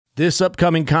This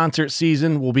upcoming concert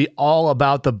season will be all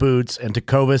about the boots, and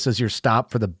Tecovas is your stop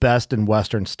for the best in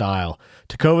Western style.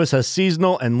 Tecovas has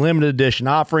seasonal and limited edition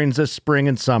offerings this spring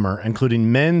and summer,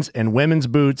 including men's and women's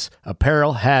boots,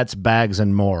 apparel, hats, bags,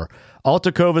 and more. All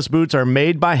Tecovas boots are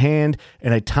made by hand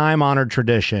in a time-honored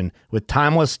tradition with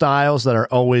timeless styles that are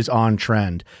always on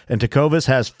trend. And Tecovas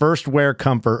has first wear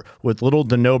comfort with little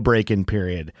to no break-in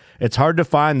period. It's hard to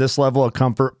find this level of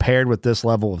comfort paired with this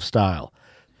level of style.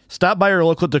 Stop by your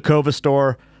local Tecovas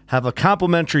store, have a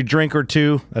complimentary drink or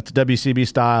two, that's WCB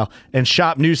style, and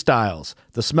shop new styles.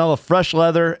 The smell of fresh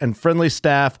leather and friendly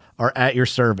staff are at your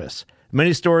service.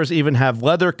 Many stores even have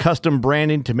leather custom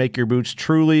branding to make your boots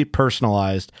truly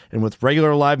personalized. And with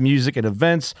regular live music and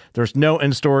events, there's no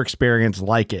in-store experience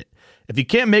like it. If you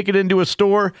can't make it into a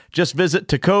store, just visit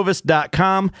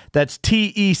tecovas.com. That's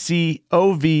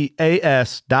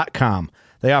TECOVAS.com.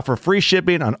 They offer free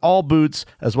shipping on all boots,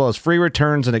 as well as free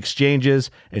returns and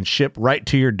exchanges, and ship right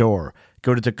to your door.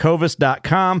 Go to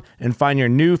tecovas.com and find your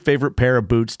new favorite pair of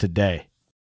boots today.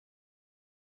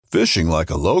 Fishing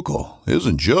like a local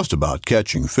isn't just about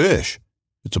catching fish.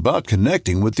 It's about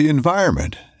connecting with the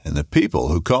environment and the people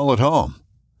who call it home.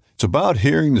 It's about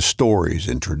hearing the stories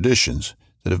and traditions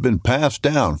that have been passed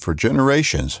down for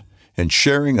generations and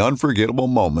sharing unforgettable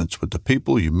moments with the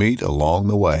people you meet along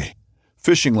the way.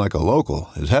 Fishing like a local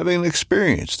is having an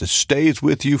experience that stays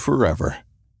with you forever.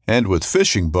 And with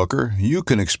Fishing Booker, you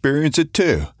can experience it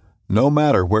too, no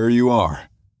matter where you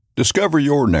are. Discover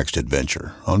your next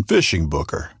adventure on Fishing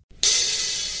Booker.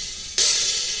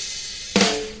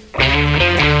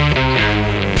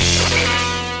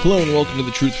 Hello and welcome to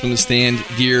the Truth from the Stand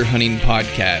Deer Hunting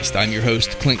Podcast. I'm your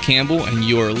host, Clint Campbell, and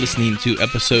you are listening to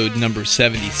episode number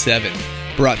 77,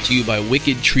 brought to you by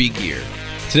Wicked Tree Gear.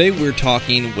 Today we're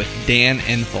talking with Dan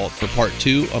Enfalt for part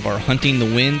 2 of our Hunting the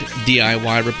Wind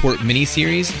DIY Report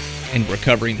mini-series, and we're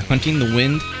covering hunting the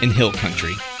wind in hill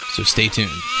country, so stay tuned.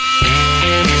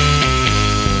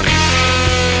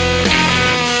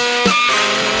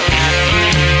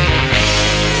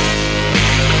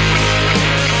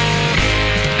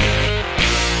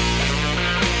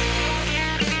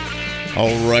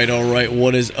 All right.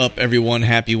 What is up, everyone?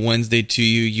 Happy Wednesday to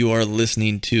you. You are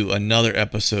listening to another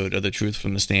episode of the Truth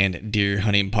from the Stand Deer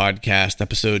Hunting Podcast,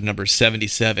 episode number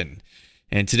 77.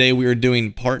 And today we are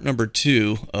doing part number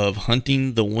 2 of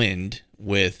Hunting the Wind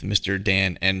with Mr.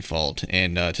 Dan Enfalt.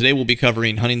 And today we'll be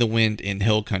covering hunting the wind in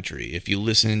hill country. If you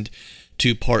listened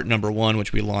to part number 1,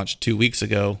 which we launched 2 weeks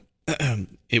ago,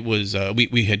 it was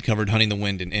we had covered hunting the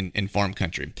wind in farm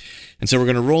country, and so we're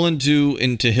going to roll into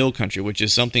hill country, which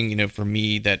is something for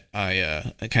me that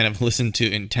I kind of listen to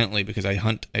intently because I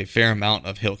hunt a fair amount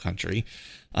of hill country.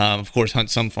 Of course,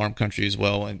 hunt some farm country as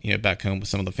well, and back home with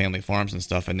some of the family farms and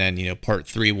stuff. And then part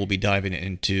 3 we'll be diving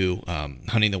into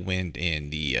hunting the wind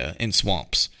in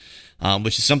swamps.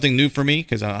 Which is something new for me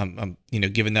because I'm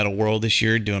giving that a whirl this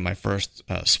year, doing my first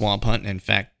swamp hunt. And in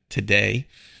fact, today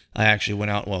I actually went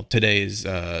out. Well, today is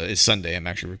Sunday. I'm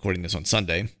actually recording this on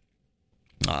Sunday.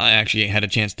 I actually had a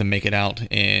chance to make it out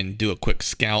and do a quick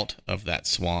scout of that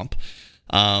swamp,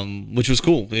 which was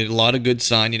cool. A lot of good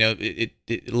sign. A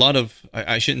lot of,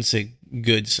 I shouldn't say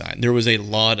good sign. There was a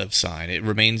lot of sign. It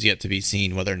remains yet to be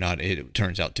seen whether or not it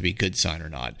turns out to be good sign or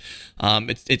not.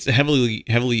 It's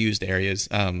heavily used areas.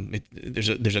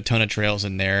 There's a ton of trails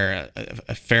in there.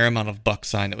 A fair amount of buck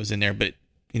sign that was in there, but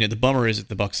the bummer is that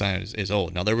the buck sign is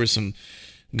old. Now, there was some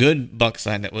good buck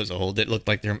sign that was old. It looked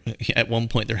like at one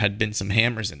point there had been some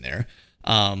hammers in there,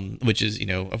 which is,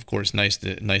 of course, nice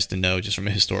to know just from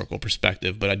a historical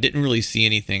perspective. But I didn't really see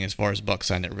anything as far as buck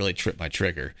sign that really tripped my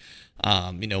trigger.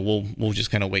 We'll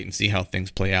just kind of wait and see how things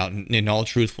play out. And in all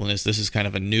truthfulness, this is kind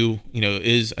of a new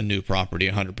property,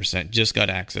 100%. Just got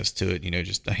access to it,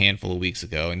 just a handful of weeks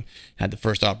ago, and had the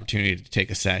first opportunity to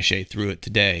take a sachet through it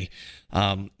today.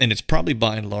 And it's probably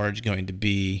by and large going to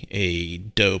be a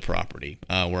doe property,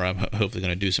 where I'm hopefully going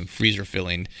to do some freezer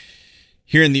filling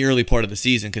here in the early part of the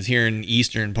season, because here in the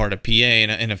eastern part of PA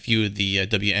and a few of the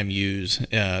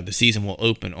WMUs, the season will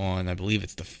open on, I believe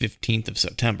it's the 15th of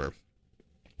September.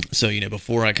 So,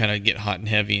 before I kind of get hot and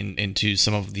heavy into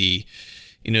some of the,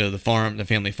 the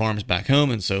family farms back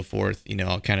home and so forth,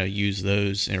 I'll kind of use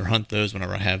those or hunt those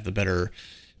whenever I have the better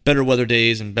weather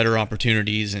days and better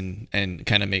opportunities, and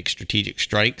kind of make strategic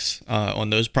strikes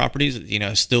on those properties.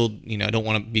 Still, I don't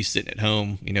want to be sitting at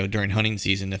home, during hunting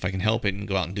season if I can help it, and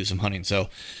go out and do some hunting. So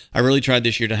I really tried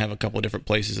this year to have a couple of different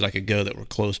places that I could go that were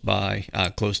close by,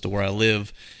 close to where I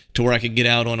live, to where I could get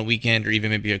out on a weekend, or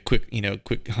even maybe a quick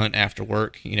hunt after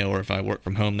work, or if I work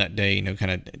from home that day,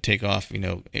 kind of take off,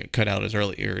 cut out as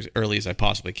early as I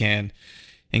possibly can,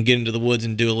 and get into the woods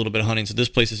and do a little bit of hunting. So this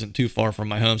place isn't too far from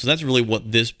my home. So that's really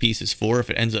what this piece is for. If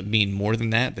it ends up being more than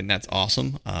that, then that's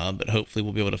awesome. But hopefully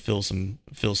we'll be able to fill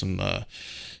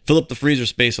up the freezer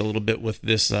space a little bit with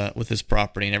this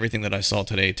property. And everything that I saw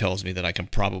today tells me that I can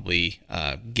probably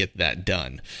get that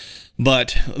done.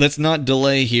 But let's not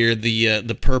delay here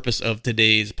the purpose of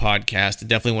today's podcast. I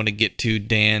definitely want to get to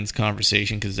Dan's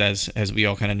conversation because as we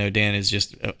all kind of know, Dan is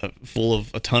just full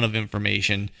of a ton of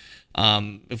information.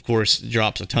 Of course,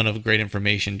 drops a ton of great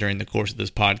information during the course of this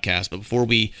podcast. But before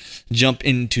we jump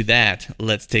into that,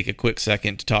 let's take a quick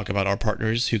second to talk about our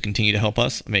partners who continue to help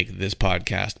us make this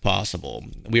podcast possible.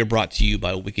 We are brought to you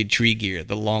by Wicked Tree Gear,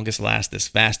 the longest lasting,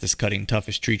 fastest cutting,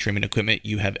 toughest tree trimming equipment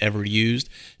you have ever used.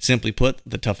 Simply put,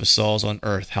 the toughest saws on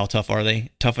earth. How tough are they?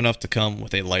 Tough enough to come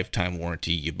with a lifetime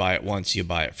warranty. You buy it once, you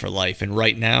buy it for life. And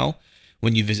right now,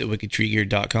 when you visit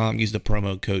wickedtreegear.com, use the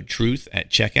promo code TRUTH at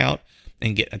checkout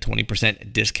and get a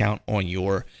 20% discount on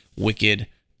your Wicked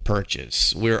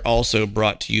purchase. We're also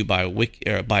brought to you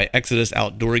by Exodus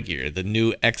Outdoor Gear. The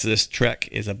new Exodus Trek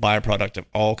is a byproduct of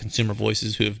all consumer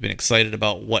voices who have been excited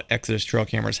about what Exodus trail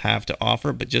cameras have to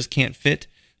offer, but just can't fit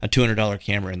a $200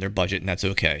 camera in their budget, and that's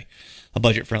okay. A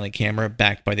budget-friendly camera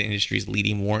backed by the industry's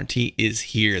leading warranty is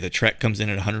here. The Trek comes in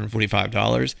at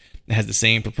 $145. It has the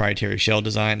same proprietary shell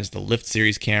design as the Lift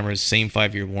series cameras, same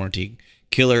 5-year warranty,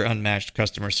 killer unmatched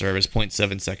customer service,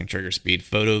 0.7 second trigger speed,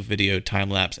 photo, video,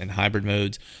 time-lapse, and hybrid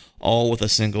modes, all with a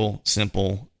single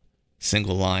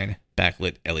line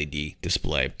backlit LED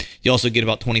display. You also get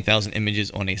about 20,000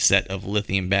 images on a set of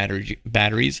lithium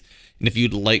batteries. And if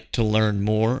you'd like to learn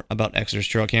more about Exodus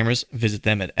trail cameras, visit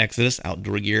them at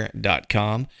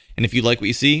ExodusOutdoorGear.com. And if you like what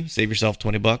you see, save yourself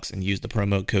 $20 and use the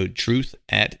promo code TRUTH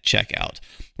at checkout.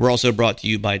 We're also brought to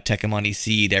you by Tecomate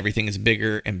Seed. Everything is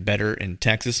bigger and better in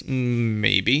Texas,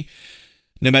 maybe.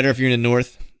 No matter if you're in the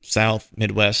north, south,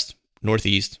 midwest,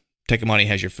 northeast, Tecomate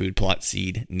has your food plot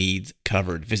seed needs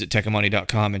covered. Visit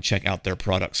Tecomate.com and check out their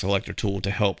product selector tool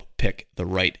to help pick the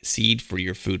right seed for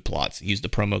your food plots. Use the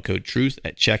promo code TRUTH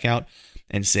at checkout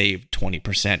and save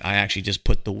 20%. I actually just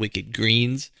put the Wicked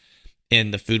Greens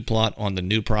in the food plot on the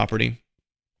new property,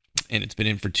 and it's been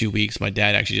in for 2 weeks. My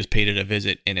dad actually just paid it a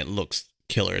visit, and it looks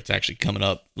killer. It's actually coming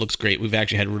up. Looks great. We've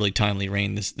actually had really timely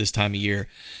rain this time of year,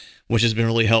 which has been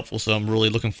really helpful. So I'm really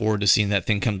looking forward to seeing that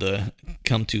thing come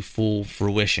to full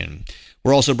fruition.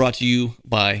 We're also brought to you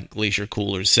by Glacier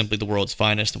Coolers, simply the world's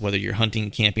finest. Whether you're hunting,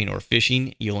 camping, or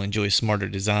fishing, you'll enjoy smarter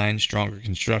design, stronger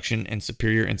construction, and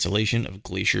superior insulation of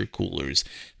Glacier Coolers.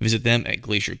 Visit them at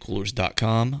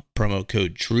glaciercoolers.com. Promo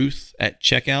code TRUTH at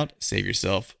checkout. Save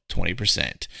yourself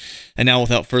 20%. And now,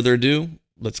 without further ado,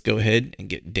 let's go ahead and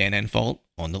get Dan Infalt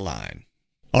on the line.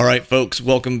 All right, folks,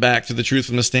 welcome back to the Truth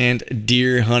from the Stand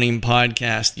Deer Hunting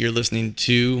Podcast. You're listening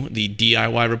to the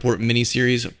DIY Report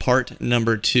mini-series, part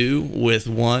number 2, with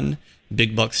one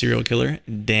big buck serial killer,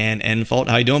 Dan Infalt.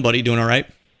 How you doing, buddy? Doing all right?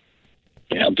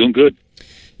 Yeah, I'm doing good.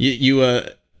 You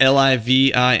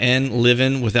Livin,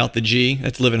 living without the G.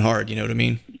 That's living hard, you know what I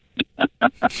mean?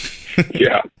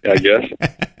 Yeah, I guess.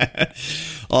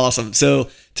 Awesome. So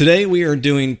today we are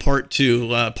doing part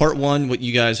 2. Part 1, what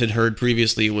you guys had heard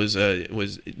previously was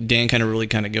Dan really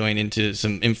going into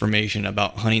some information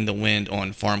about hunting the wind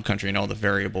on farm country and all the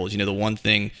variables. You know, the one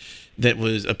thing that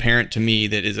was apparent to me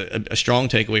that is a strong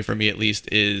takeaway for me, at least,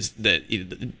 is that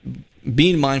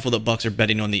being mindful that bucks are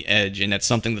bedding on the edge, and that's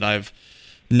something that I've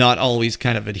not always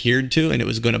kind of adhered to, and it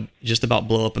was going to just about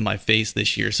blow up in my face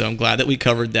this year. So I'm glad that we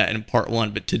covered that in part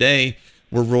 1. But today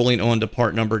we're rolling on to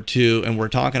part number 2, and we're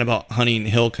talking about hunting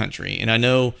hill country. And I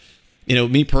know,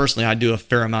 me personally, I do a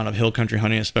fair amount of hill country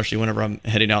hunting, especially whenever I'm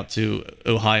heading out to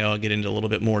Ohio. I get into a little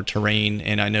bit more terrain,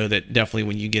 and I know that definitely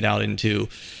when you get out into,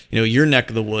 your neck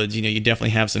of the woods, you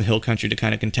definitely have some hill country to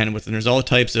kind of contend with, and there's all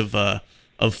types of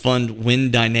fun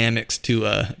wind dynamics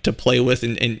to play with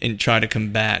and try to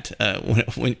combat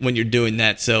when you're doing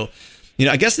that. So,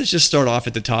 I guess let's just start off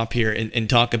at the top here and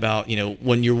talk about,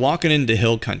 when you're walking into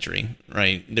hill country,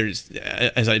 right? There's,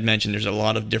 as I mentioned, there's a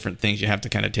lot of different things you have to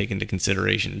kind of take into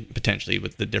consideration potentially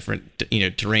with the different,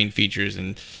 terrain features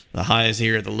and the highs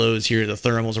here, the lows here, the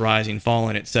thermals rising,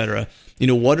 falling, etc.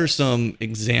 What are some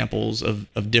examples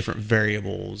of different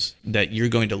variables that you're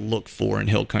going to look for in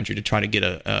hill country to try to get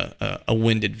a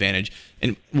wind advantage?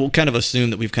 And we'll kind of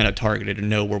assume that we've kind of targeted and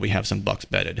know where we have some bucks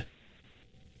bedded.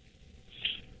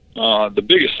 The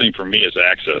biggest thing for me is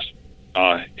access.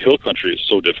 Hill country is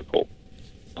so difficult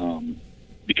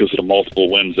because of the multiple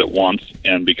winds at once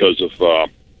and because of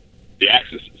the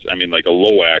axes. I mean, like a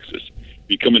low axis.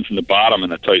 You come in from the bottom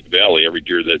in a tight valley, every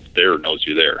deer that's there knows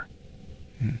you're there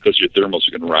because your thermals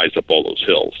are going to rise up all those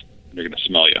hills and they're going to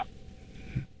smell you.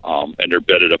 and they're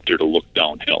bedded up there to look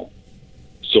downhill.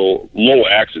 So low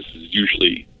axis is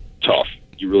usually tough.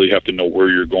 You really have to know where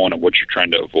you're going and what you're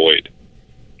trying to avoid.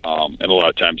 And a lot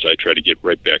of times I try to get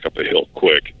right back up a hill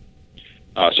quick.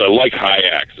 So I like high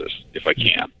axis if I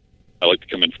can. I like to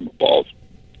come in from above,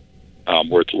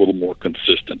 where it's a little more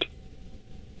consistent.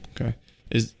 Okay.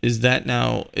 Is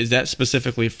that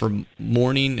specifically for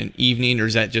morning and evening, or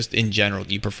is that just in general?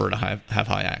 Do you prefer to have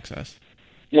high access?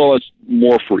 Well, it's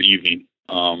more for evening.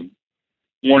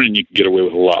 Morning you can get away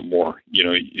with a lot more.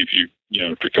 If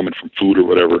you're coming from food or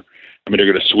whatever. I mean, they're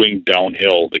going to swing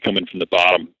downhill. They come in from the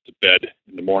bottom to bed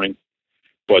in the morning,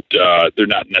 but they're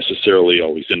not necessarily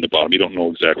always in the bottom. You don't know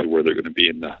exactly where they're going to be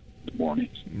in the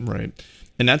mornings. Right.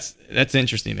 And that's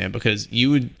interesting, man, because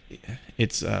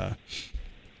it's a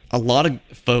lot of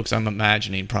folks, I'm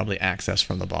imagining, probably access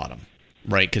from the bottom,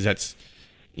 right? Because that's,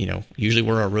 usually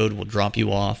where our road will drop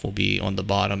you off will be on the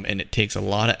bottom, and it takes a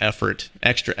lot of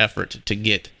extra effort to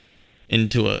get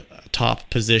into a top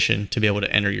position to be able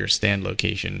to enter your stand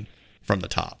location from the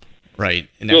top, right?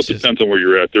 And it depends on where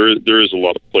you're at. There is a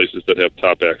lot of places that have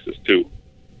top access too,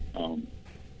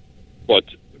 but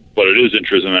it is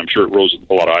interesting. I'm sure it rose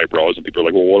a lot of eyebrows, and people are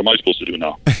like, "Well, what am I supposed to do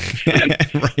now?"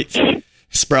 Right.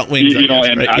 Sprout wings. And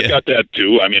I've got that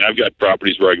too. I mean, I've got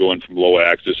properties where I go in from low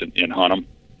axis and hunt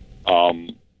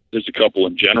them. There's a couple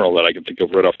in general that I can think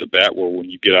of right off the bat where when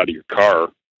you get out of your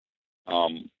car,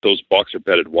 those bucks are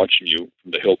bedded watching you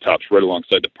from the hilltops right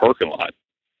alongside the parking lot.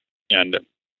 And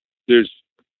I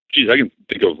can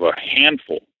think of a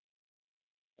handful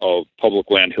of public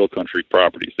land hill country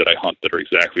properties that I hunt that are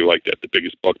exactly like that. The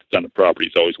biggest buck that's on the property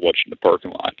is always watching the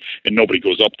parking lot, and nobody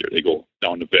goes up there. They go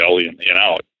down the valley and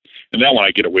out. And that one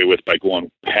I get away with by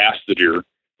going past the deer,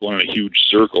 going in a huge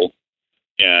circle,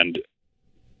 and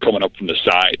coming up from the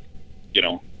side,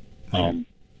 and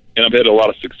I've had a lot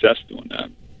of success doing that.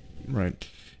 Right.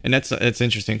 And that's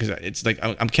interesting because it's like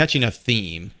I'm catching a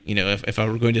theme. If I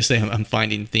were going to say I'm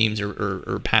finding themes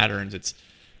or patterns, it's,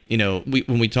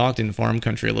 when we talked in farm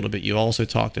country a little bit, you also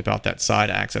talked about that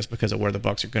side access because of where the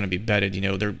bucks are going to be bedded.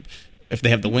 If they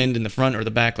have the wind in the front or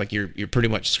the back, like you're pretty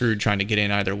much screwed trying to get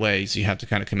in either way. So you have to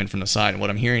kind of come in from the side. And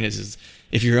what I'm hearing is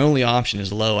if your only option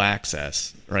is low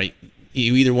access, right,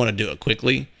 you either want to do it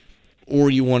quickly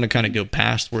or you want to kind of go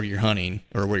past where you're hunting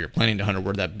or where you're planning to hunt or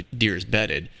where that deer is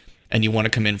bedded. And you want to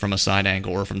come in from a side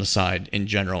angle or from the side in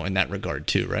general in that regard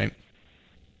too, right?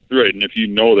 Right, and if you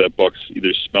know that buck's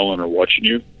either smelling or watching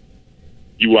you,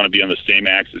 you want to be on the same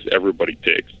axis everybody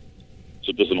takes,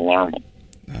 so it doesn't alarm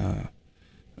them.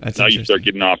 That's now you start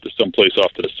getting off to someplace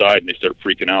off to the side, and they start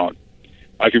freaking out.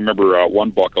 I can remember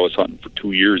one buck I was hunting for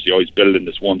 2 years. He always bedded in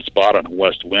this one spot on a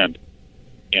west wind,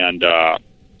 and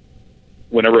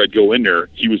whenever I'd go in there,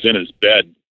 he was in his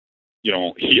bed.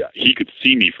 He could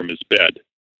see me from his bed.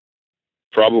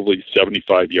 Probably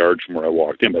 75 yards from where I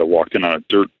walked in, but I walked in on a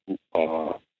dirt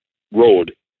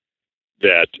road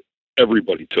that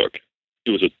everybody took.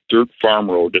 It was a dirt farm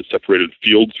road that separated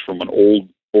fields from an old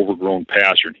overgrown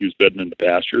pasture, and he was bedding in the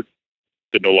pasture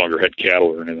that no longer had cattle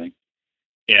or anything.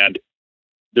 And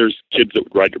there's kids that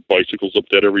would ride their bicycles up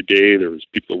that every day. There was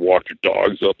people that walked their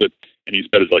dogs up it, and he's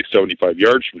bedded like 75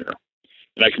 yards from there.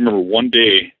 And I can remember one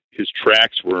day his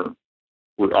tracks were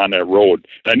on that road.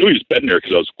 And I knew he was bedding there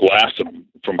because I was glassing him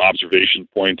from observation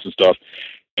points and stuff.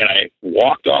 And I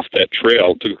walked off that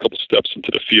trail, took a couple steps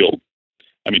into the field.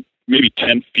 I mean, maybe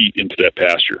 10 feet into that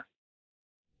pasture,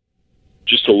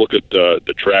 just to look at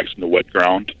the tracks in the wet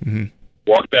ground. Mm-hmm.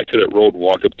 Walk back to that road and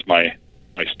walk up to my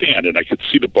stand, and I could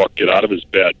see the buck get out of his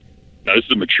bed. Now, this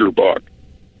is a mature buck.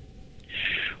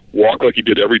 Walk like he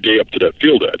did every day up to that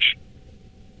field edge.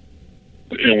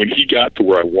 And when he got to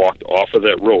where I walked off of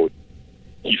that road,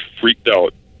 he freaked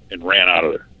out and ran out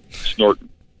of there, snorting.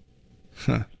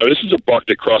 Huh. Now, this is a buck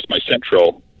that crossed my scent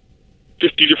trail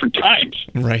 50 different times.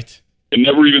 Right. It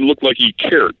never even looked like he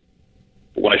cared.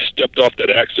 But when I stepped off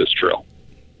that access trail.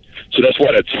 So that's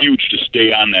why that's huge to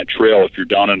stay on that trail if you're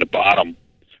down in the bottom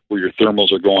where your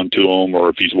thermals are going to him or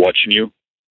if he's watching you.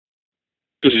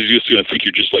 Because he's just going to think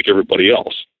you're just like everybody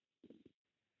else.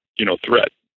 Threat.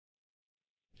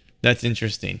 That's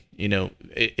interesting.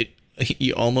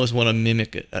 You almost want to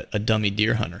mimic a dummy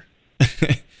deer hunter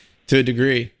to a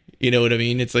degree. You know what I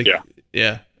mean? It's like,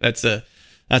 yeah, that's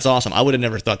awesome. I would have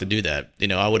never thought to do that.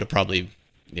 I would have probably,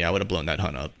 I would have blown that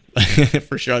hunt up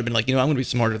for sure. I'd been like, I'm going to be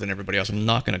smarter than everybody else. I'm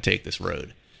not going to take this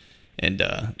road. And,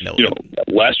 no.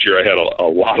 Last year I had a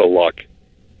lot of luck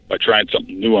by trying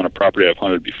something new on a property I've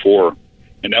hunted before.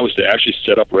 And that was to actually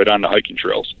set up right on the hiking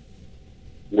trails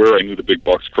where I knew the big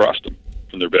bucks crossed them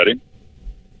from their bedding.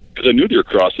 Because I knew they were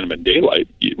crossing them in daylight,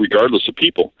 regardless of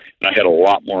people. And I had a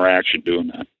lot more action doing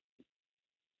that.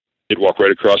 They'd walk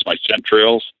right across my scent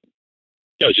trails.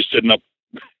 Yeah, I was just sitting up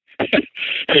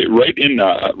hey,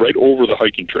 right over the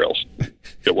hiking trails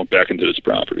that went back into this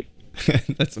property.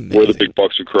 That's amazing. Where the big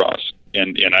bucks would cross,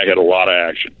 and I had a lot of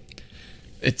action.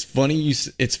 It's funny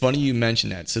you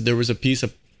mentioned that. So there was a piece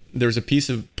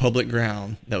of public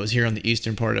ground that was here on the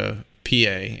eastern part of PA,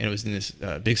 and it was in this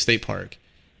big state park,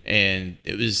 and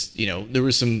it was, there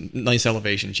was some nice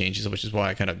elevation changes, which is why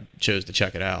I kind of chose to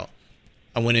check it out.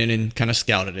 I went in and kind of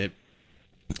scouted it,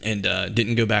 and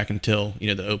didn't go back until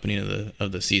the opening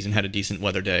of the season. Had a decent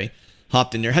weather day,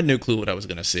 hopped in there, had no clue what I was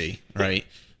going to see. Right,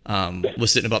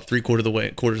 was sitting about quarters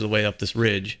of the way up this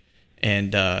ridge,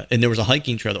 and there was a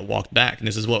hiking trail that walked back, and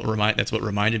this is what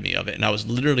reminded me of it. And I was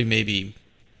literally maybe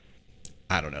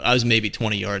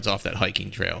 20 yards off that hiking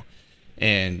trail,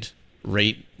 and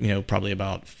probably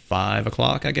about 5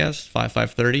 o'clock, I guess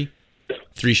 5:30.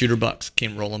 3-shooter bucks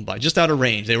came rolling by, just out of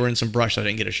range. They were in some brush, so I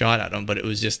didn't get a shot at them, but it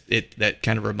was just that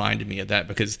kind of reminded me of that,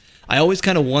 because I always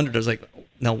kind of wondered, I was like,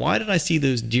 now why did I see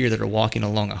those deer that are walking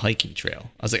along a hiking trail?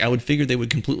 I was like, I would figure they would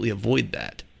completely avoid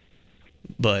that.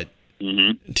 But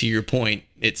to your point,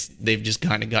 they've just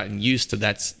kind of gotten used to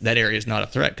that area is not a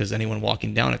threat, because anyone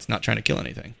walking down it's not trying to kill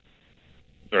anything.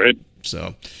 All right.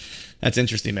 So that's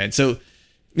interesting, man. So,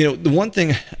 the one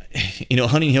thing,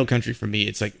 hunting hill country for me,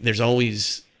 it's like there's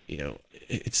always,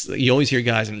 it's you always hear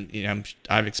guys, and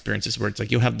I've experienced this where it's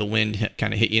like you'll have the wind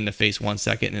kind of hit you in the face 1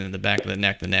 second and then in the back of the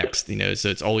neck the next. So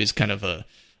it's always kind of a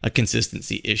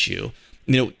consistency issue.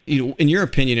 In your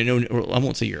opinion, I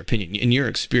won't say your opinion, in your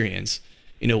experience,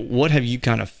 what have you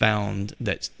kind of found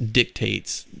that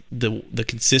dictates the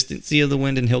consistency of the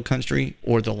wind in hill country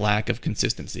or the lack of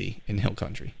consistency in hill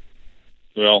country?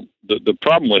 Well, the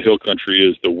problem with hill country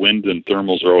is the wind and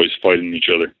thermals are always fighting each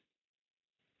other.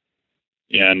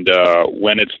 And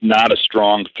when it's not a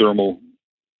strong thermal,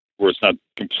 where it's not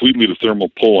completely the thermal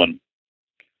pulling,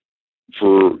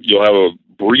 you'll have a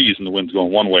breeze and the wind's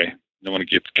going one way. And then when it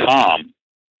gets calm,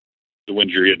 the wind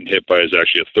you're getting hit by is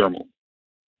actually a thermal.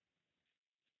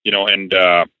 And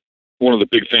one of the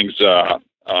big things,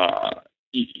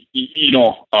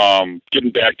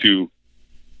 getting back to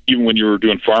even when you were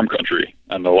doing farm country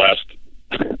on the last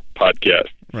podcast,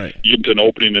 right? You get to an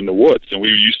opening in the woods, and we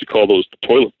used to call those the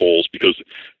toilet bowls because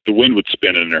the wind would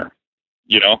spin in there.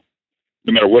 No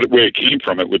matter what way it came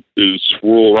from, it would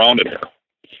swirl around in there.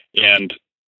 And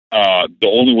the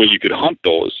only way you could hunt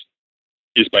those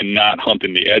is by not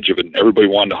hunting the edge of it. And everybody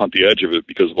wanted to hunt the edge of it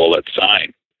because of all that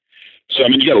sign. So,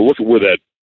 you got to look at where that,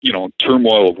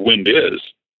 turmoil of wind is,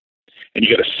 and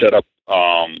you got to set up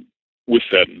with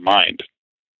that in mind.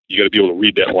 You got to be able to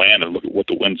read that land and look at what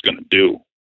the wind's going to do.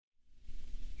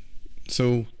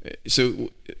 So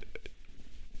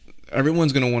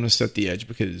everyone's going to want to set the edge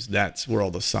because that's where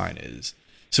all the sign is.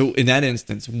 So in that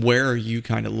instance, where are you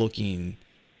kind of looking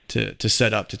to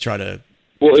set up to try to?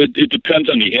 Well, it depends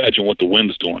on the edge and what the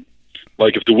wind's doing.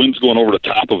 Like if the wind's going over the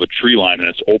top of a tree line and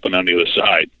it's open on the other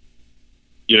side,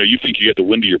 you think you get the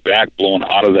wind to your back blowing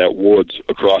out of that woods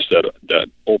across that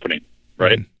opening,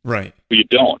 right? Right. But you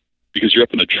don't, because you're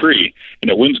up in a tree and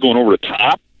the wind's going over the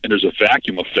top and there's a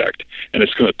vacuum effect and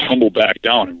it's going to tumble back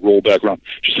down and roll back around.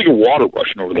 Just think of water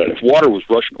rushing over that. If water was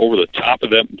rushing over the top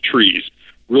of them trees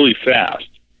really fast,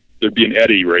 there'd be an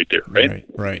eddy right there, right?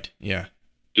 Right. Yeah.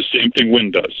 The same thing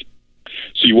wind does.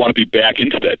 So you want to be back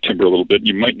into that timber a little bit.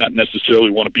 You might not necessarily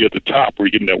want to be at the top where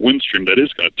you're getting that wind stream that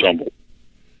is going to tumble.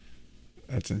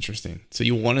 That's interesting. So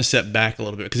you want to set back a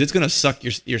little bit because it's going to suck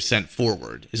your scent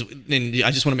forward. And I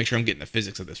just want to make sure I'm getting the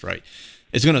physics of this right.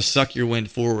 It's going to suck your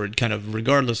wind forward kind of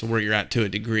regardless of where you're at to a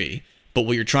degree. But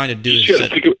what you're trying to do is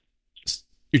think about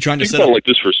it like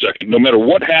this for a second. No matter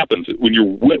what happens,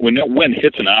 when that wind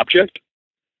hits an object,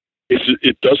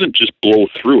 it doesn't just blow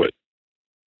through it.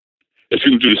 It's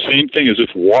going to do the same thing as if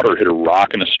water hit a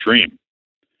rock in a stream.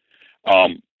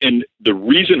 And the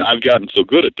reason I've gotten so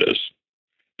good at this,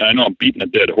 and I know I'm beating a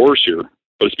dead horse here,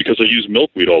 but it's because I use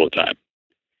milkweed all the time.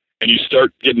 And you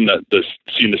start getting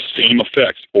seeing the same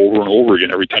effects over and over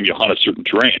again every time you hunt a certain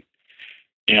terrain.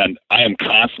 And I am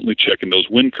constantly checking those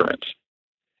wind currents.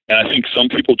 And I think some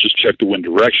people just check the wind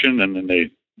direction and then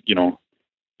they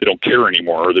don't care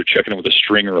anymore, or they're checking it with a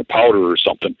string or a powder or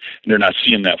something, and they're not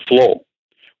seeing that flow.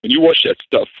 When you watch that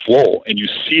stuff flow and you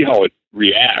see how it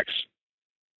reacts,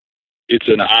 it's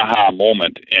an aha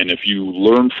moment. And if you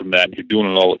learn from that and you're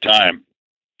doing it all the time,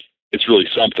 it's really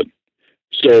something.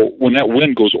 So when that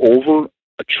wind goes over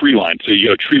a tree line, say you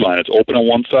got a tree line, it's open on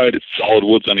one side, it's solid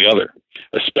woods on the other,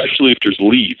 especially if there's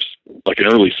leaves, like in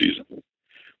early season.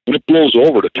 When it blows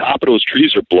over, the top of those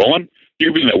trees are blowing,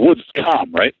 you're in that woods, it's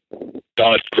calm, right?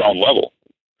 Down at ground level.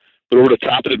 But over the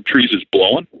top of the trees is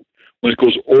blowing. when it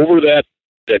goes over that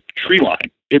tree line,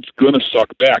 it's going to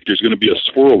suck back. There's going to be a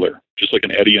swirl there, just like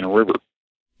an eddy in a river.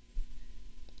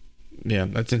 Yeah,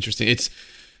 that's interesting.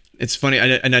 It's funny,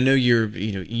 and I know you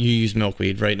use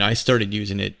milkweed, right? And I started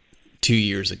using it 2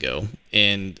 years ago,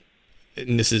 and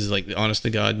this is like, honest to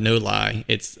God, no lie.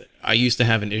 I used to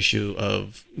have an issue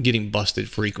of getting busted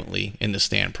frequently in the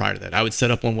stand prior to that. I would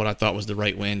set up on what I thought was the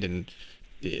right wind, and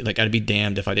like I'd be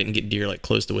damned if I didn't get deer like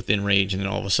close to within range, and then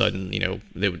all of a sudden,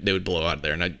 they would blow out of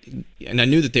there, and I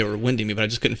knew that they were winding me, but I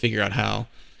just couldn't figure out how.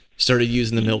 Started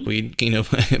using the milkweed,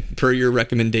 per your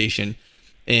recommendation,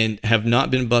 and have not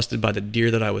been busted by the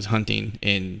deer that I was hunting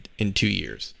in 2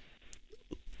 years,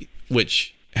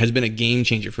 which has been a game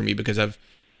changer for me because I've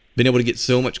been able to get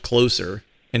so much closer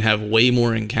and have way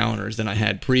more encounters than I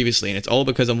had previously. And it's all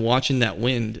because I'm watching that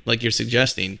wind, like you're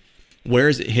suggesting. Where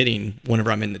is it hitting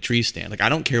whenever I'm in the tree stand? Like, I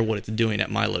don't care what it's doing at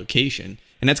my location.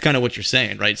 And that's kind of what you're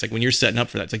saying, right? It's like when you're setting up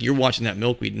for that, it's like you're watching that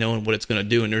milkweed, knowing what it's going to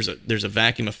do, and there's a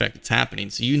vacuum effect that's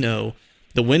happening. So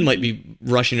the wind might be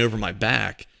rushing over my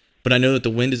back, but I know that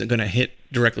the wind isn't going to hit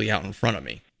directly out in front of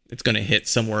me. It's going to hit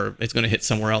somewhere. It's going to hit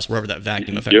somewhere else, wherever that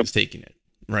vacuum effect is taking it,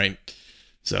 right?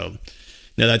 So,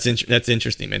 no, that's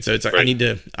interesting, man. So it's like, right.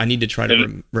 I need to try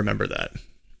to remember that.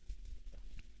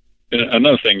 And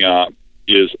another thing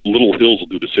is little hills will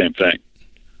do the same thing.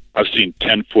 I've seen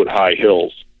 10-foot high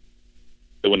hills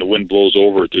that when the wind blows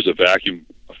over it, there's a vacuum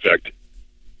effect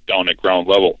down at ground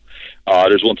level.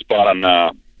 There's one spot on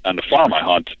the farm I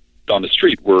hunt down the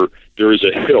street where there is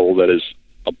a hill that is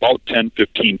about 10,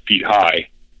 15 feet high,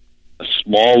 a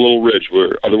small little ridge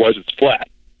where otherwise it's flat.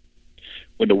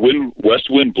 When the west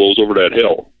wind blows over that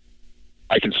hill,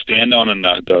 I can stand down in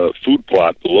the food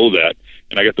plot below that,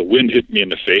 and I got the wind hitting me in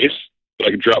the face, but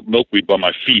I can drop milkweed by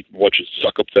my feet and watch it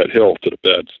suck up that hill to the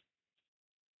beds.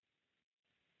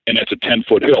 And that's a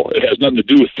 10-foot hill. It has nothing to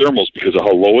do with thermals because of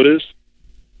how low it is.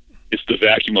 It's the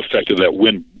vacuum effect of that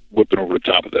wind whipping over the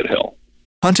top of that hill.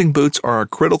 Hunting boots are a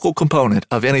critical component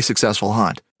of any successful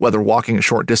hunt. Whether walking a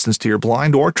short distance to your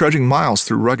blind or trudging miles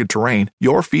through rugged terrain,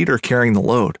 your feet are carrying the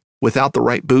load. Without the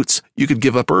right boots, you could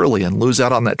give up early and lose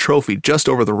out on that trophy just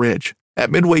over the ridge.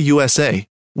 At Midway USA,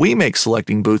 we make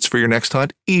selecting boots for your next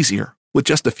hunt easier. With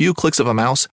just a few clicks of a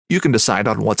mouse, you can decide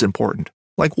on what's important,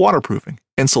 like waterproofing,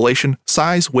 insulation,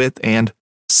 size, width, and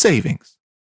savings.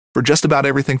 For just about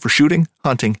everything for shooting,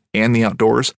 hunting, and the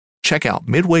outdoors, check out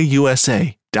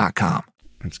MidwayUSA.com.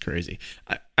 That's crazy.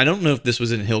 I don't know if this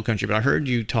was in hill country, but I heard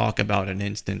you talk about an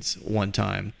instance one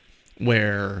time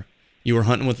where you were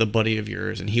hunting with a buddy of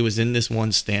yours, and he was in this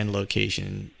one stand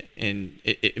location, and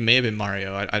it may have been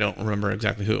Mario. I don't remember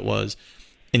exactly who it was.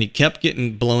 And he kept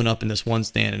getting blown up in this one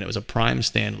stand, and it was a prime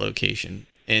stand location.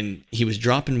 And he was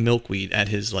dropping milkweed at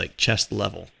his like chest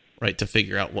level, right, to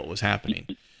figure out what was happening.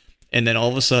 And then all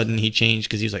of a sudden he changed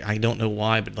because he was like, I don't know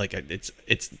why, but like it's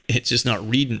just not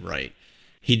reading right.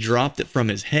 He dropped it from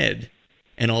his head,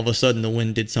 and all of a sudden the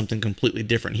wind did something completely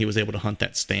different. He was able to hunt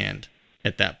that stand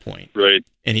at that point. Right.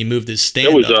 And he moved his stand.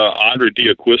 That was Andre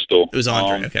D'Acquisto. It was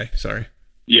Andre. Okay, sorry.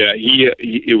 Yeah,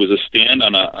 it was a stand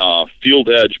on a field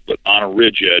edge, but on a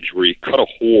ridge edge where he cut a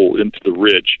hole into the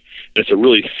ridge. And it's a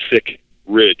really thick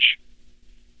ridge,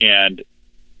 and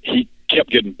he kept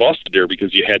getting busted there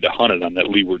because you had to hunt it on that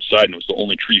leeward side, and it was the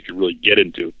only tree you could really get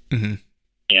into. Mm-hmm.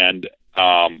 And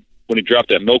when he dropped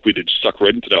that milkweed, it just sucked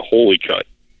right into that hole he cut.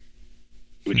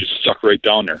 It would just suck right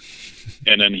down there.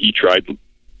 And then he tried,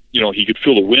 he could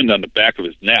feel the wind on the back of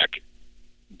his neck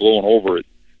blowing over it.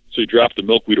 So he dropped the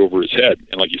milkweed over his head,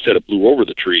 and like you said, it blew over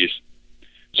the trees.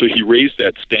 So he raised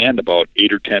that stand about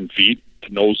 8 or 10 feet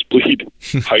to nosebleed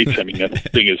height. I mean,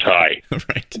 that thing is high.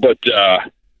 Right. But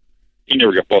he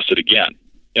never got busted again.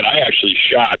 And I actually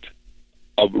shot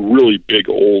a really big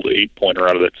old 8-pointer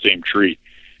out of that same tree.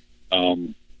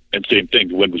 And same thing,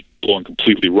 the wind was blowing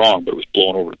completely wrong, but it was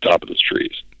blowing over the top of those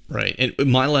trees. Right. And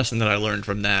my lesson that I learned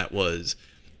from that was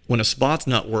when a spot's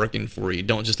not working for you,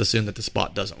 don't just assume that the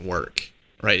spot doesn't work.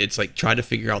 Right. It's like try to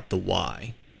figure out the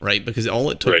why. Right. Because all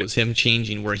it took was him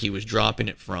changing where he was dropping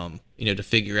it from, to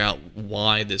figure out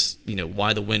why this,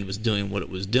 why the wind was doing what it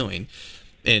was doing.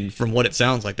 And from what it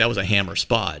sounds like, that was a hammer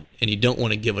spot, and you don't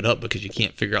want to give it up because you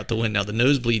can't figure out the wind. Now the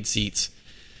nosebleed seats,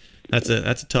 that's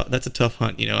a tough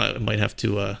hunt. I might have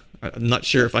to. I'm not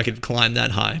sure if I could climb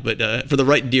that high, but for the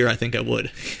right deer, I think I would.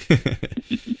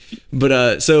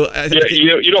 But so I think,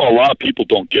 a lot of people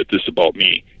don't get this about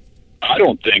me. I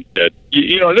don't think that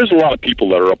there's a lot of people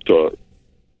that are up to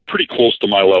pretty close to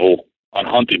my level on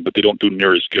hunting, but they don't do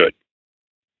near as good.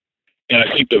 And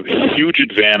I think the huge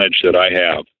advantage that I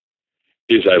have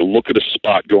is I look at a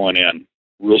spot going in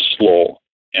real slow,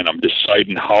 and I'm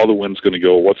deciding how the wind's going to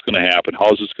go, what's going to happen,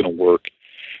 how's this going to work.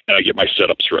 and I get my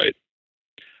setups right.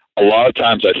 A lot of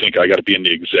times I think I got to be in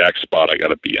the exact spot I got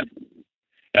to be in.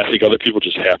 And I think other people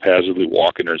just haphazardly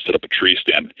walk in there and set up a tree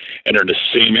stand, and they're in the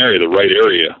same area, the right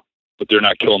area, but they're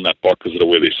not killing that buck because of the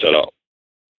way they set up.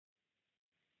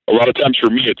 A lot of times for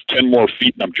me, it's 10 more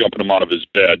feet and I'm jumping him out of his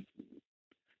bed.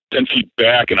 10 feet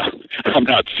back and I'm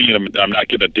not seeing him. I'm not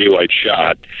getting a daylight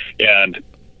shot. And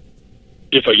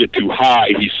if I get too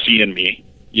high, he's seeing me,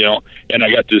 and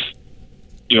I got this,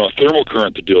 thermal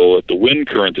current to deal with, the wind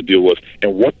current to deal with,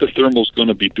 and what the thermal's going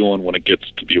to be doing when it gets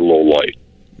to be low light.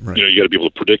 Right. You got to be able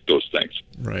to predict those things.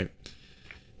 Right.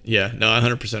 Yeah, no, I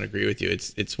 100% agree with you.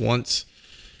 It's once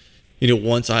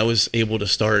I was able to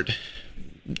start,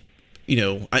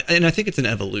 and I think it's an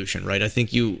evolution, right? I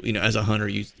think you as a hunter,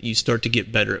 you start to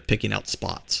get better at picking out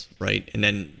spots, right? And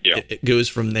then it goes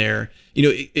from there.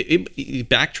 It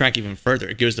backtrack even further.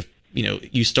 It goes to,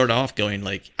 you start off going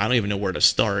like, I don't even know where to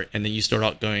start. And then you start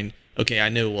out going, okay, I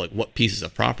know like what pieces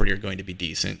of property are going to be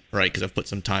decent, right? Because I've put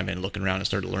some time in looking around and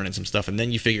started learning some stuff. And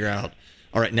then you figure out,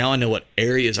 all right, now I know what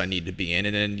areas I need to be in.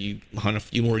 And then you hunt a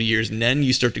few more years, and then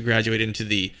you start to graduate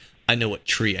into I know what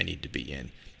tree I need to be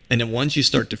in. And then once you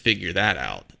start to figure that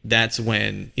out, that's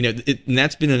when, and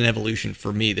that's been an evolution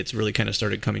for me that's really kind of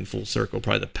started coming full circle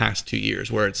probably the past 2 years,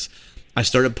 where I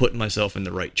started putting myself in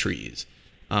the right trees.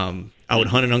 I would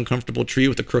hunt an uncomfortable tree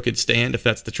with a crooked stand if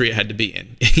that's the tree I had to be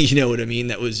in. You know what I mean?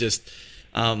 That was just,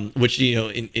 which,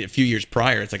 in a few years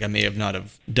prior, it's like I may have not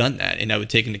have done that. And I would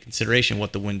take into consideration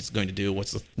what the wind is going to do, what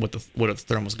the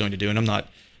thermal is going to do. And I'm not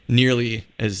nearly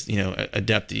as,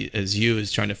 adept as you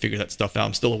is trying to figure that stuff out.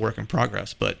 I'm still a work in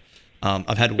progress, but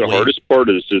I've had the hardest part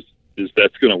is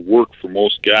that's going to work for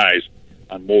most guys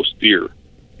on most deer.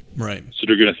 Right. So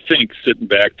they're going to think sitting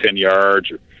back 10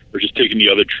 yards or just taking the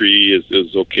other tree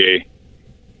is okay.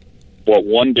 But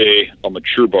one day a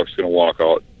mature buck's going to walk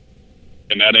out,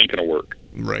 and that ain't going to work.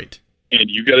 Right. And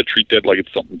you got to treat that like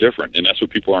it's something different, and that's what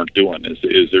people aren't doing.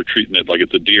 Is they're treating it like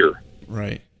it's a deer.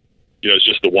 Right. It's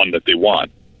just the one that they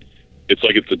want. It's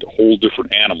like it's a whole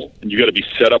different animal, and you got to be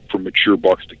set up for mature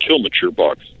bucks to kill mature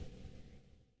bucks.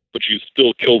 But you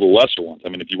still kill the lesser ones. I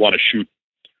mean, if you want to shoot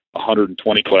a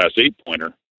 120 Class 8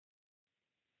 pointer,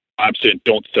 I'm saying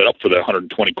don't set up for that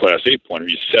 120 Class 8 pointer.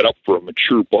 You set up for a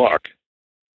mature buck.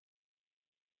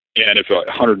 And if a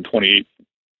 128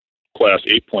 Class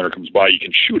 8 pointer comes by, you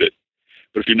can shoot it.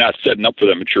 But if you're not setting up for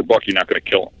that mature buck, you're not going to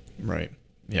kill him. Right.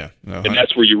 Yeah. No, and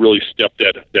that's where you really step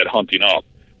that hunting up.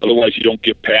 Otherwise, you don't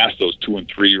get past those 2- and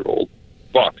 3-year-old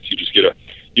bucks. You just get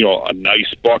a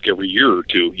nice buck every year or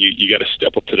two. You got to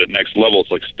step up to the next level. It's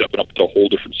like stepping up to a whole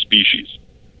different species.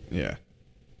 Yeah.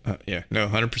 Yeah. No,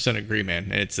 100% agree,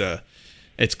 man.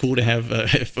 It's cool to have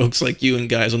folks like you and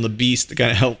guys on the beast to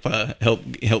kind of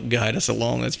help guide us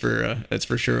along. That's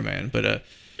for sure, man. But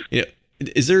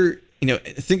is there,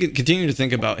 continuing to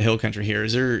think about hill country here,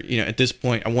 is there, at this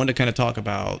point, I wanted to kind of talk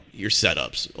about your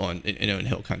setups on, in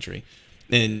hill country,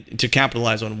 and to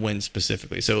capitalize on wind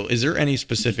specifically. So is there any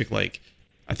specific,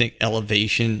 I think,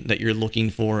 elevation that you're looking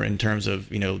for in terms of,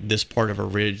 this part of a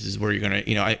ridge is where you're going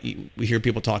to, we hear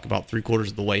people talk about 3/4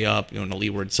 of the way up, on the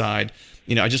leeward side.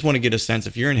 I just want to get a sense,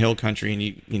 if you're in hill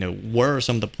country and where are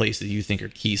some of the places you think are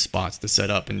key spots to set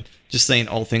up, and just saying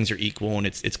all things are equal and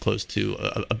it's close to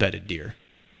a bedded deer.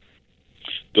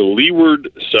 The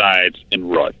leeward sides and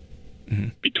rut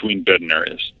between bedding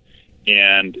areas.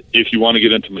 And if you want to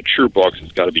get into mature bucks,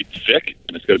 it's got to be thick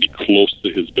and it's got to be close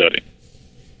to his bedding.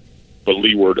 But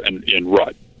leeward and in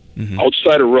rut.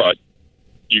 Outside of rut,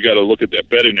 you got to look at that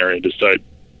bedding area and decide,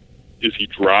 is he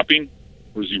dropping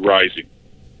or is he rising?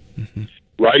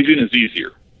 Rising is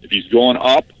easier. If he's going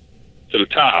up to the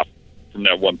top from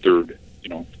that 1/3,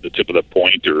 the tip of the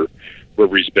point or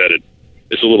wherever he's bedded,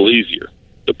 it's a little easier.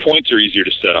 The points are easier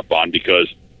to set up on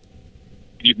because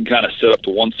you can kind of set up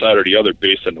to one side or the other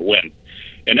based on the wind.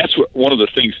 And that's one of the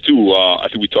things, too, I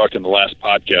think we talked in the last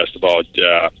podcast about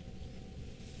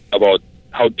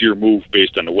how deer move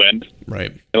based on the wind.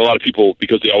 Right. And a lot of people,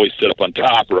 because they always set up on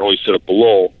top or always set up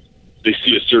below, they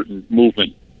see a certain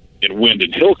movement in wind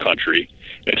in hill country.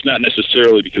 And it's not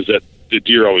necessarily because that the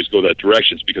deer always go that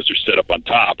direction. It's because they're set up on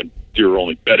top, and deer are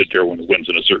only bedded there when the wind's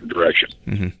in a certain direction,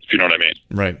 if you know what I mean.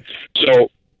 Right. So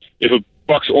if a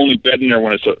buck's only bedding there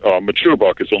when it's a mature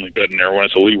buck is only bedding there when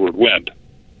it's a leeward wind,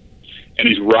 and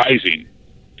he's rising,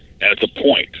 and it's a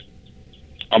point,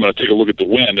 I'm going to take a look at the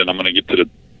wind, and I'm going to get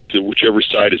to whichever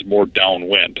side is more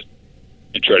downwind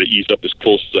and try to ease up as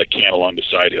close as I can along the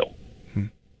side hill.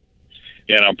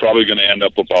 And I'm probably going to end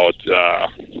up about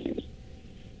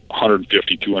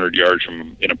 150, 200 yards from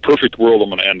him. In a perfect world, I'm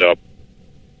going to end up,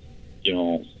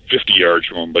 50 yards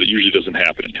from him, but it usually doesn't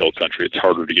happen in hill country. It's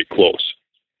harder to get close.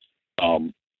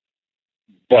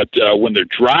 But when they're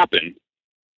dropping,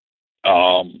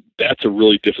 that's a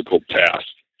really difficult task,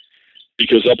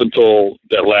 because up until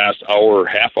that last hour or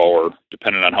half hour,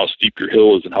 depending on how steep your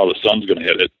hill is and how the sun's going to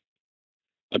hit it,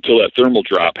 until that thermal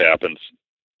drop happens,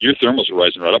 your thermals are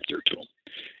rising right up there to him.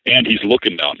 And he's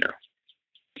looking down there.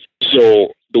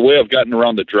 So the way I've gotten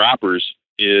around the droppers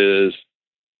is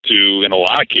to, in a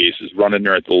lot of cases, run in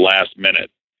there at the last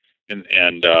minute and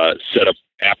set up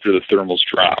after the thermals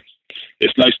drop.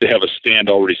 It's nice to have a stand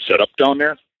already set up down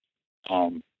there.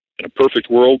 In a perfect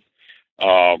world,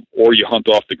 or you hunt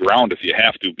off the ground if you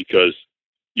have to, because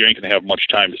you ain't going to have much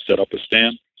time to set up a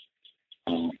stand.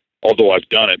 Although I've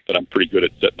done it, but I'm pretty good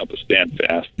at setting up a stand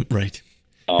fast. Right.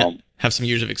 Have some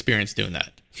years of experience doing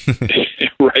that.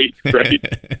 Right.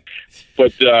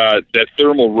 But that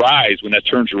thermal rise, when that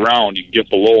turns around, you can get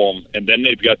below them, and then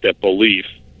they've got that belief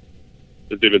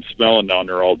that they've been smelling down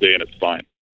there all day, and it's fine.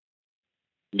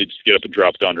 They just get up and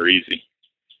drop down there easy.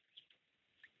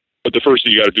 But the first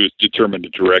thing you got to do is determine the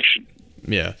direction.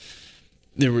 Yeah.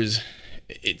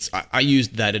 I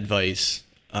used that advice,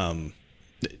 I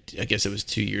guess it was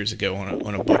 2 years ago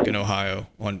on a buck in Ohio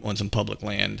on some public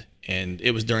land, and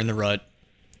it was during the rut.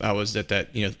 I was at that,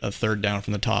 a third down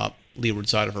from the top, leeward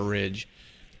side of a ridge,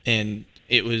 and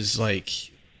it was like,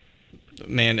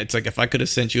 man, it's like if I could have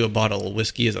sent you a bottle of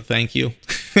whiskey as a thank you,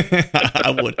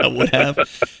 I would have,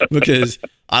 because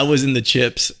I was in the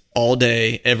chips all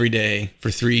day, every day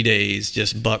for 3 days,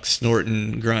 just bucks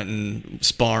snorting, grunting,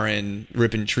 sparring,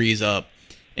 ripping trees up.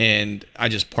 And I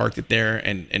just parked it there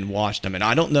and watched them. And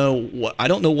I don't know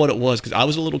what it was, because I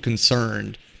was a little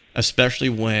concerned, especially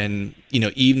when,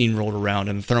 evening rolled around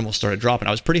and the thermal started dropping.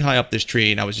 I was pretty high up this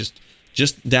tree, and I was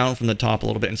just down from the top a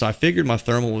little bit. And so I figured my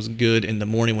thermal was good in the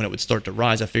morning when it would start to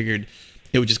rise. I figured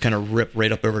it would just kind of rip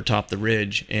right up over top the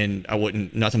ridge, and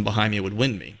nothing behind me would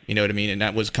wind me. You know what I mean? And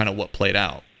that was kind of what played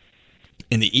out.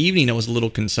 In the evening, I was a little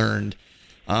concerned,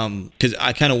 because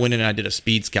I kind of went in and I did a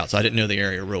speed scout, so I didn't know the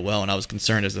area real well, and I was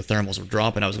concerned as the thermals were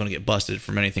dropping, I was going to get busted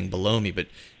from anything below me. But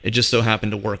it just so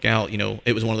happened to work out.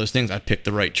 It was one of those things. I picked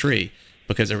the right tree,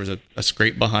 because there was a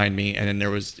scrape behind me, and then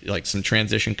there was like some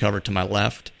transition cover to my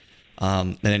left,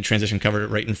 and then transition cover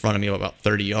right in front of me about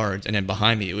 30 yards, and then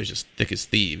behind me it was just thick as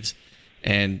thieves.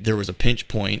 And there was a pinch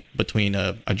point between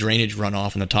a drainage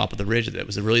runoff and the top of the ridge that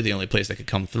was really the only place that could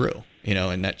come through,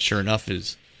 and that sure enough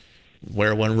is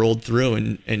where one rolled through,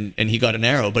 and he got an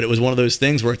arrow. But it was one of those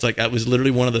things where it's like, that was literally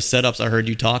one of the setups I heard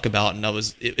you talk about, and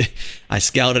I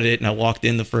scouted it, and I walked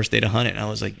in the first day to hunt it, and I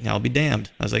was like, now I'll be damned.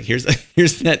 I was like, here's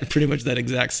that pretty much that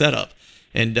exact setup,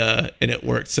 and it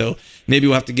worked. So maybe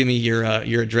you'll have to give me your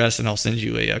address, and I'll send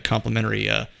you a complimentary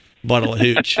bottle of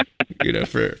hooch,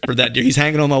 for that deer. He's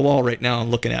hanging on my wall right now.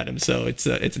 I'm looking at him, so it's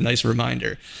a nice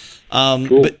reminder.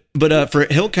 Cool. But for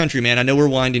Hill Country, man, I know we're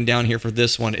winding down here for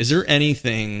this one. Is there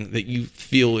anything that you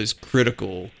feel is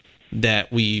critical that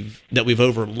we've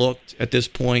overlooked at this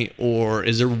point, or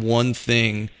is there one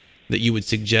thing that you would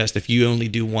suggest if you only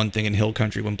do one thing in Hill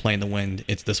Country when playing the wind,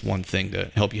 it's this one thing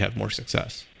to help you have more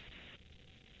success?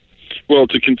 Well,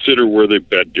 to consider where they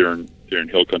bed during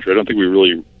Hill Country. I don't think we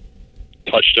really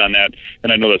touched on that,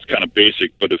 and I know that's kind of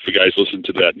basic, but if the guy's listening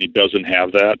to that and he doesn't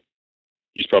have that,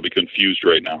 he's probably confused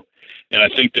right now. And I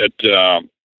think that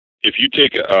if you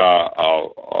take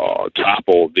a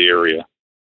topo of the area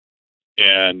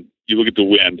and you look at the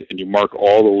wind and you mark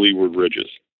all the leeward ridges,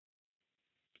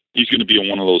 he's going to be in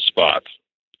one of those spots.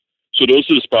 So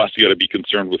those are the spots you got to be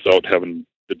concerned without having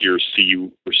the deer see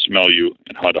you or smell you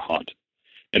and how to hunt.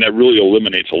 And that really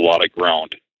eliminates a lot of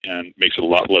ground and makes it a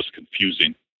lot less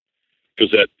confusing,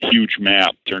 because that huge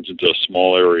map turns into a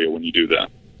small area when you do that.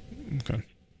 Okay.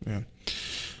 Yeah.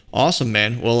 Awesome,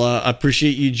 man. Well, I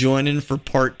appreciate you joining for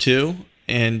part 2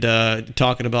 and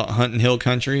talking about hunting Hill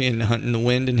Country and hunting the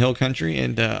wind in Hill Country.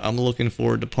 And I'm looking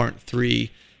forward to part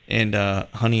 3 and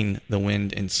hunting the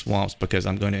wind in swamps, because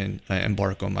I'm going to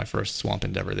embark on my first swamp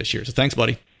endeavor this year. So thanks,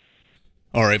 buddy.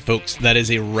 All right, folks, that is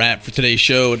a wrap for today's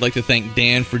show. I'd like to thank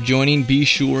Dan for joining. Be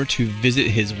sure to visit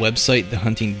his website,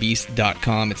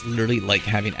 thehuntingbeast.com. It's literally like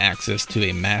having access to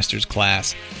a master's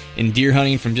class in deer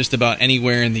hunting from just about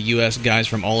anywhere in the U.S., guys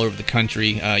from all over the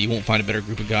country. You won't find a better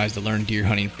group of guys to learn deer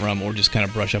hunting from, or just kind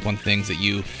of brush up on things that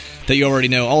you already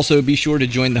know. Also, be sure to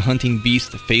join the Hunting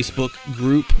Beast Facebook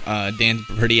group. Dan's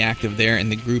pretty active there,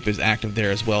 and the group is active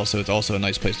there as well, so it's also a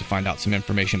nice place to find out some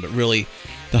information. But really,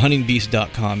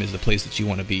 thehuntingbeast.com is the place that you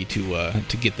want to be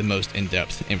to get the most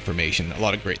in-depth information. A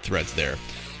lot of great threads there.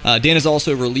 Dan is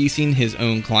also releasing his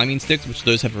own climbing sticks, which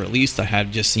those have released. I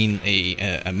have just seen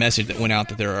a message that went out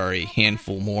that there are a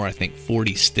handful more, I think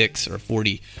 40 sticks or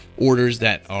 40 orders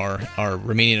that are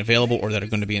remaining available or that are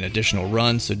going to be an additional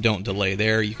run, so don't delay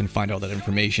there. You can find all that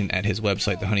information at his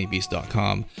website,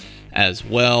 thehoneybeast.com, as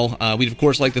well. We'd, of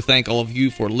course, like to thank all of you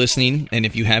for listening, and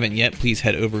if you haven't yet, please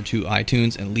head over to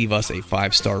iTunes and leave us a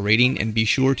 5-star rating, and be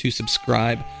sure to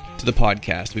subscribe to the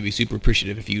podcast. We'd be super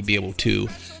appreciative if you'd be able to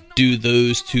do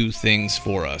those two things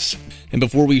for us. And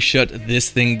before we shut this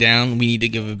thing down, we need to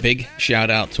give a big shout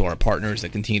out to our partners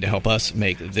that continue to help us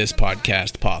make this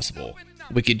podcast possible.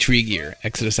 Wicked Tree Gear,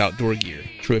 Exodus Outdoor Gear,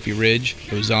 Trophy Ridge,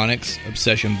 Ozonics,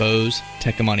 Obsession Bows,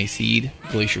 Tecumani Seed,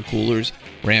 Glacier Coolers,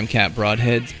 Ramcat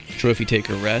Broadheads, Trophy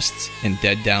Taker Rests, and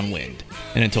Dead Downwind.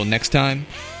 And until next time,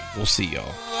 we'll see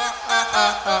y'all.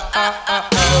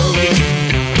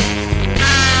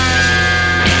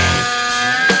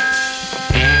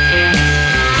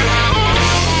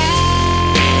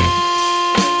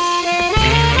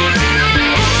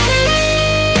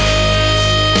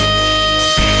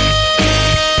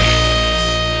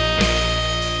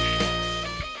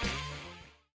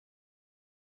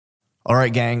 All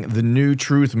right, gang, the new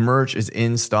Truth merch is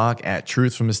in stock at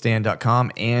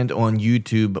truthfromthestand.com and on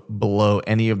YouTube below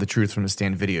any of the Truth From The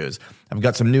Stand videos. I've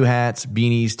got some new hats,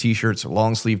 beanies, t-shirts,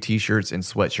 long sleeve t-shirts, and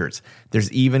sweatshirts. There's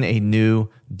even a new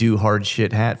Do Hard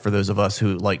Shit hat for those of us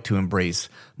who like to embrace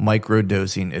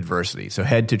micro-dosing adversity. So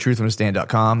head to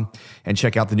truthfromthestand.com and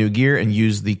check out the new gear and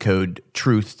use the code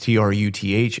TRUTH,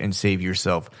 T-R-U-T-H, and save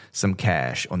yourself some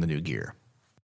cash on the new gear.